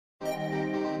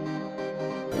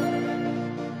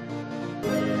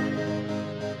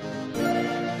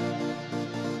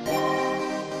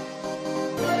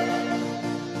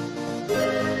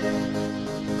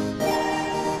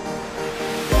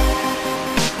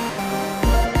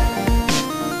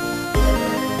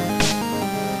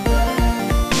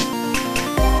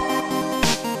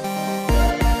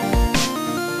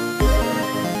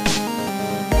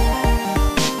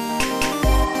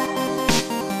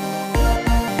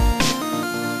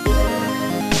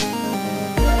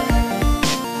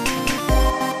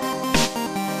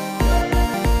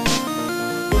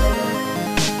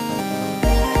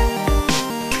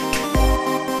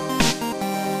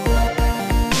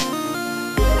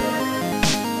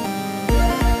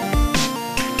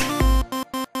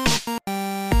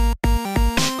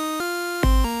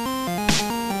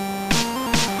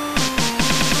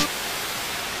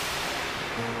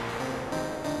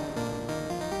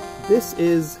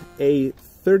is a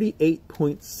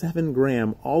 38.7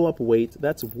 gram all-up weight.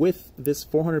 That's with this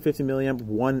 450 milliamp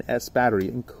 1S battery.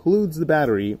 It includes the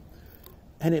battery,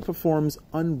 and it performs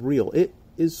unreal. It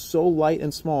is so light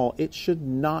and small, it should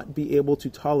not be able to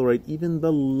tolerate even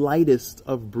the lightest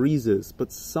of breezes,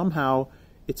 but somehow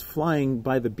it's flying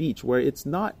by the beach where it's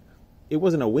not, it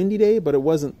wasn't a windy day, but it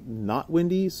wasn't not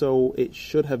windy, so it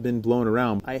should have been blown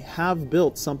around. I have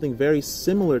built something very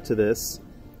similar to this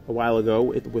a while ago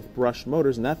with brushed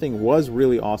motors, and that thing was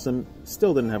really awesome.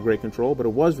 Still didn't have great control, but it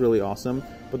was really awesome.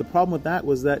 But the problem with that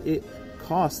was that it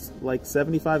cost like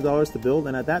 $75 to build,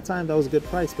 and at that time that was a good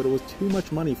price, but it was too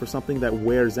much money for something that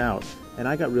wears out. And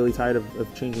I got really tired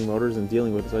of changing motors and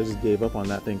dealing with it, so I just gave up on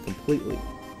that thing completely.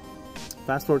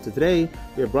 Fast forward to today,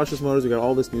 we have brushless motors, we got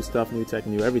all this new stuff, new tech,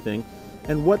 new everything.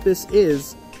 And what this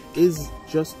is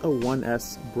just a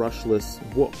 1S brushless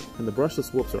whoop. And the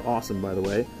brushless whoops are awesome, by the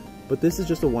way, but this is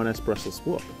just a 1S brushless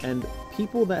whoop. And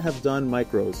people that have done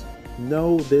micros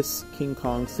know this King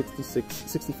Kong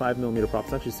 65mm prop.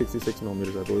 It's actually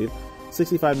 66mm, I believe.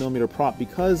 65mm prop,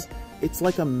 because it's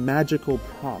like a magical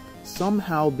prop.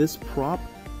 Somehow this prop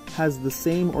has the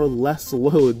same or less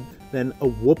load than a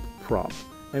whoop prop.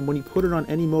 And when you put it on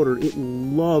any motor, it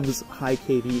loves high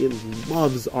kV, it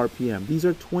loves RPM. These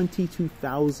are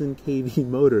 22,000 kV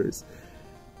motors.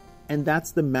 And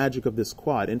that's the magic of this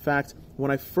quad. In fact,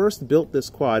 when I first built this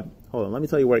quad, hold on, let me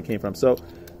tell you where it came from. So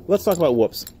let's talk about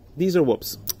whoops. These are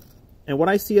whoops. And what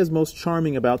I see as most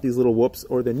charming about these little whoops,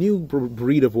 or the new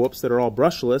breed of whoops that are all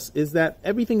brushless, is that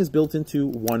everything is built into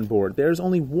one board. There's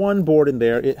only one board in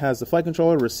there. It has the flight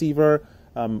controller, receiver,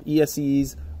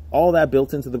 ESCs, all that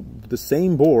built into the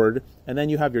same board, and then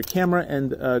you have your camera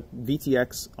and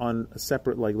VTX on a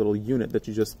separate like little unit that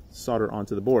you just solder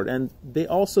onto the board. And they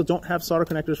also don't have solder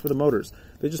connectors for the motors.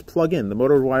 They just plug in. The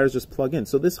motor wires just plug in.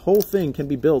 So this whole thing can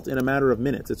be built in a matter of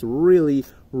minutes. It's really,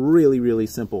 really, really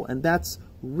simple. And that's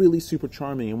really super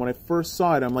charming. And when I first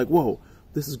saw it, I'm like, whoa,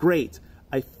 this is great.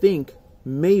 I think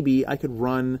maybe I could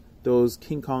run those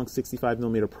King Kong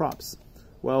 65mm props.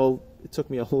 Well, it took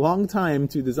me a long time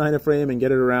to design a frame and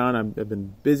get it around. I've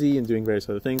been busy and doing various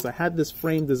other things. I had this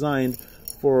frame designed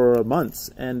for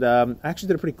months, and I actually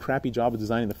did a pretty crappy job of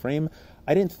designing the frame.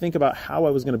 I didn't think about how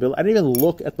I was going to build it. I didn't even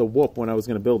look at the whoop when I was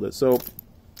going to build it. So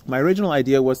my original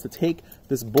idea was to take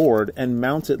this board and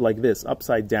mount it like this,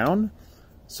 upside down,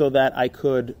 so that I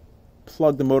could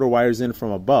plug the motor wires in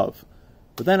from above.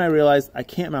 But then I realized I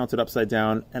can't mount it upside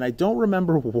down, and I don't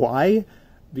remember why,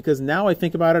 because now I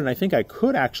think about it, and I think I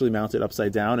could actually mount it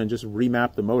upside down and just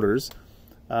remap the motors.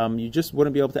 You just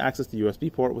wouldn't be able to access the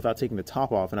USB port without taking the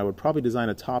top off, and I would probably design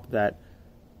a top that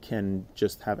can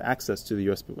just have access to the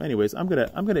USB. Anyways, I'm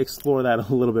gonna explore that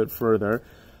a little bit further.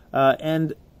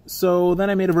 And so then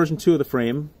I made a version 2 of the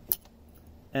frame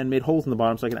and made holes in the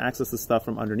bottom so I can access the stuff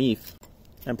from underneath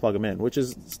and plug them in, which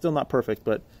is still not perfect,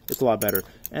 but it's a lot better.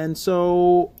 And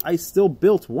so I still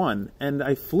built one, and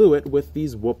I flew it with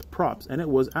these whoop props, and it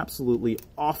was absolutely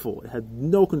awful. It had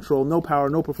no control, no power,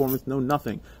 no performance, no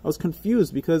nothing. I was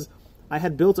confused because I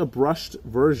had built a brushed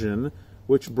version,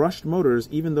 which brushed motors,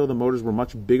 even though the motors were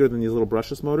much bigger than these little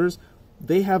brushless motors,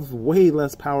 they have way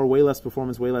less power, way less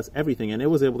performance, way less everything, and it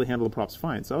was able to handle the props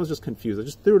fine. So I was just confused. I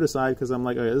just threw it aside because I'm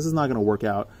like, okay, this is not going to work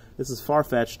out. This is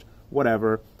far-fetched,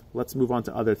 whatever. Let's move on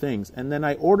to other things. And then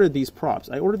I ordered these props.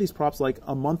 I ordered these props like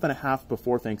a month and a half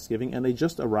before Thanksgiving, and they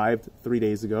just arrived 3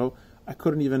 days ago. I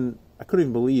couldn't even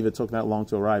believe it took that long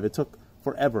to arrive. It took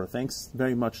forever. Thanks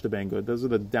very much to Banggood. Those are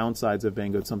the downsides of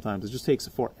Banggood sometimes. It just takes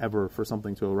forever for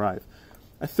something to arrive.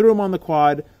 I threw them on the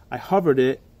quad, I hovered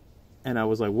it, and I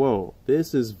was like, whoa,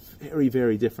 this is very,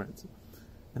 very different.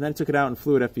 And then I took it out and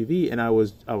flew at FPV, and I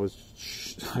was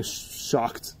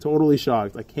shocked, totally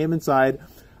shocked. I came inside,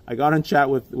 I got in chat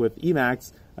with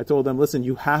Emacs. I told them, listen,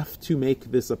 you have to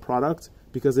make this a product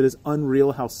because it is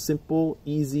unreal how simple,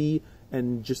 easy,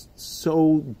 and just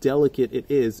so delicate it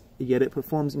is, yet it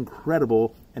performs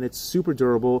incredible, and it's super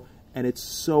durable, and it's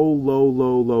so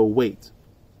low weight.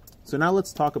 So now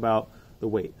let's talk about the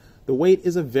weight. The weight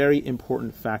is a very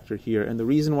important factor here, and the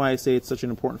reason why I say it's such an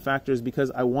important factor is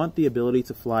because I want the ability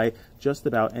to fly just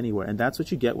about anywhere, and that's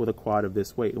what you get with a quad of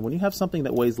this weight. And when you have something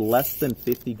that weighs less than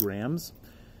 50 grams,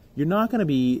 you're not going to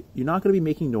be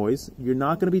making noise. You're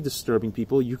not going to be disturbing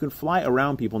people. You can fly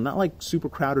around people, not like super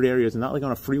crowded areas and not like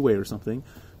on a freeway or something,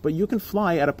 but you can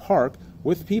fly at a park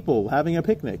with people having a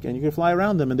picnic, and you can fly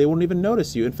around them and they won't even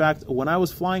notice you. In fact, when I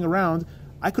was flying around,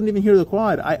 I couldn't even hear the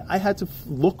quad. I had to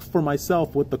look for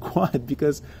myself with the quad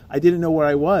because I didn't know where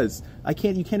I was. You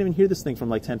can't even hear this thing from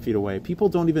like 10 feet away. People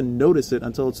don't even notice it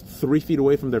until it's 3 feet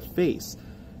away from their face.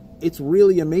 It's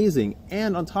really amazing.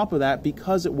 And on top of that,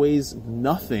 because it weighs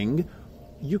nothing,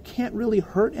 you can't really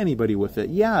hurt anybody with it.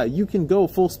 Yeah, you can go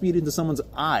full speed into someone's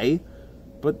eye,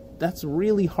 but that's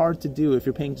really hard to do if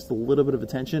you're paying just a little bit of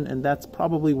attention, and that's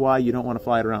probably why you don't want to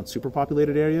fly it around super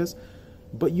populated areas.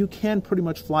 But you can pretty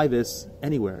much fly this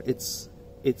anywhere. It's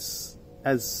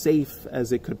as safe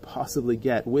as it could possibly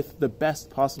get with the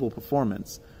best possible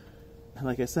performance. And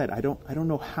like I said, I don't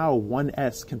know how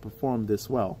 1S can perform this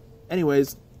well.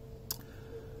 Anyways,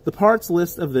 the parts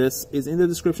list of this is in the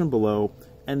description below,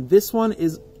 and this one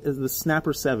is the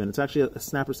Snapper 7. It's actually a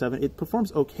Snapper 7. It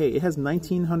performs okay. It has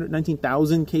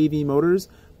 19,000 kV motors,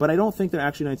 but I don't think they're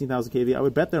actually 19,000 kV. I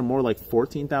would bet they're more like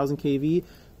 14,000 kV.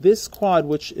 This quad,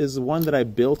 which is one that I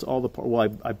built all the parts,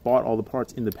 well, I bought all the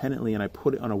parts independently and I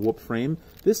put it on a whoop frame.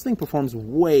 This thing performs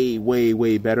way, way,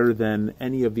 way better than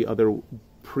any of the other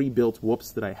pre-built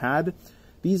whoops that I had.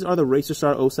 These are the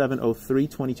RacerStar 0703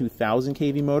 22,000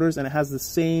 kV motors, and it has the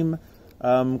same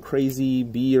crazy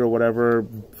B or whatever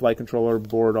flight controller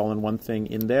board all in one thing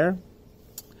in there.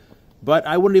 But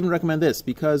I wouldn't even recommend this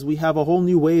because we have a whole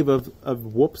new wave of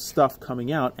whoop stuff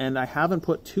coming out, and I haven't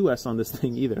put 2S on this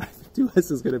thing either.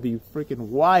 2S is going to be freaking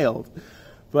wild.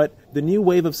 But the new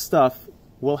wave of stuff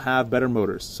will have better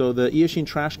motors. So the Eachine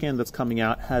Trashcan that's coming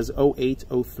out has 08,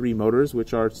 03 motors,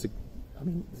 which are, I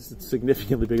mean,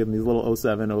 significantly bigger than these little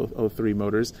 07, 03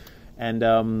 motors.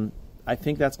 And I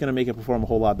think that's going to make it perform a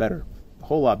whole lot better. A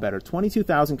whole lot better.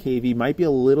 22,000 kV might be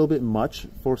a little bit much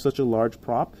for such a large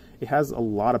prop. It has a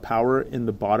lot of power in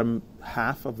the bottom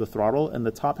half of the throttle, and the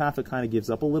top half it kind of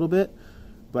gives up a little bit.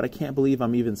 But I can't believe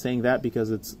I'm even saying that because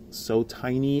it's so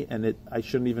tiny, and I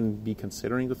shouldn't even be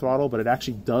considering the throttle, but it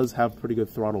actually does have pretty good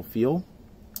throttle feel.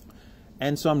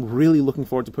 And so I'm really looking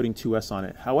forward to putting 2S on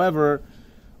it. However,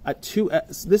 at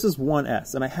 2S, this is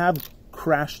 1S, and I have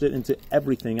crashed it into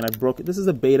everything, and I broke it. This is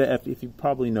a beta, if you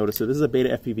probably noticed it, this is a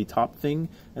beta FPV top thing,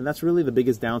 and that's really the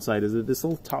biggest downside, is that this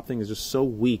little top thing is just so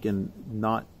weak and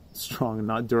not strong and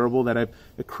not durable that I've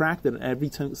cracked it every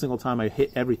single time I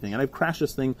hit everything. And I've crashed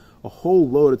this thing a whole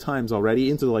load of times already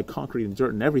into like concrete and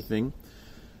dirt and everything.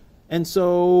 And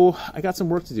so I got some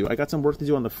work to do. I got some work to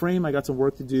do on the frame. I got some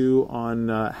work to do on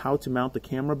how to mount the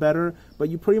camera better. But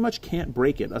you pretty much can't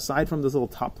break it. Aside from this little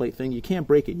top plate thing, you can't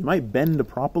break it. You might bend the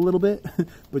prop a little bit,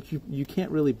 but you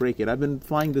can't really break it. I've been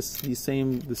flying the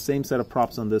same set of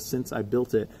props on this since I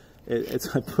built it.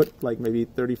 I put like maybe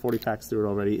 30, 40 packs through it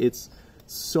already. It's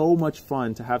so much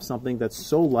fun to have something that's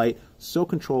so light, so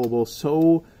controllable,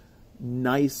 so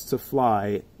nice to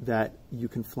fly that you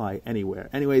can fly anywhere.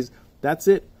 Anyways, that's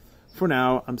it for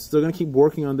now. I'm still going to keep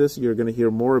working on this. You're going to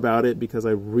hear more about it because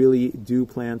I really do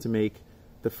plan to make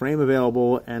the frame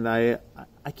available, and I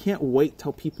can't wait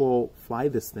till people fly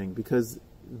this thing because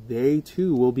they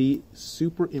too will be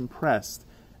super impressed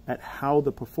at how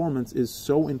the performance is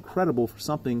so incredible for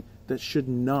something that should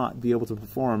not be able to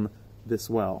perform this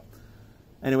well.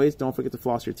 Anyways, don't forget to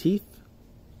floss your teeth.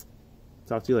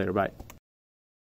 Talk to you later. Bye.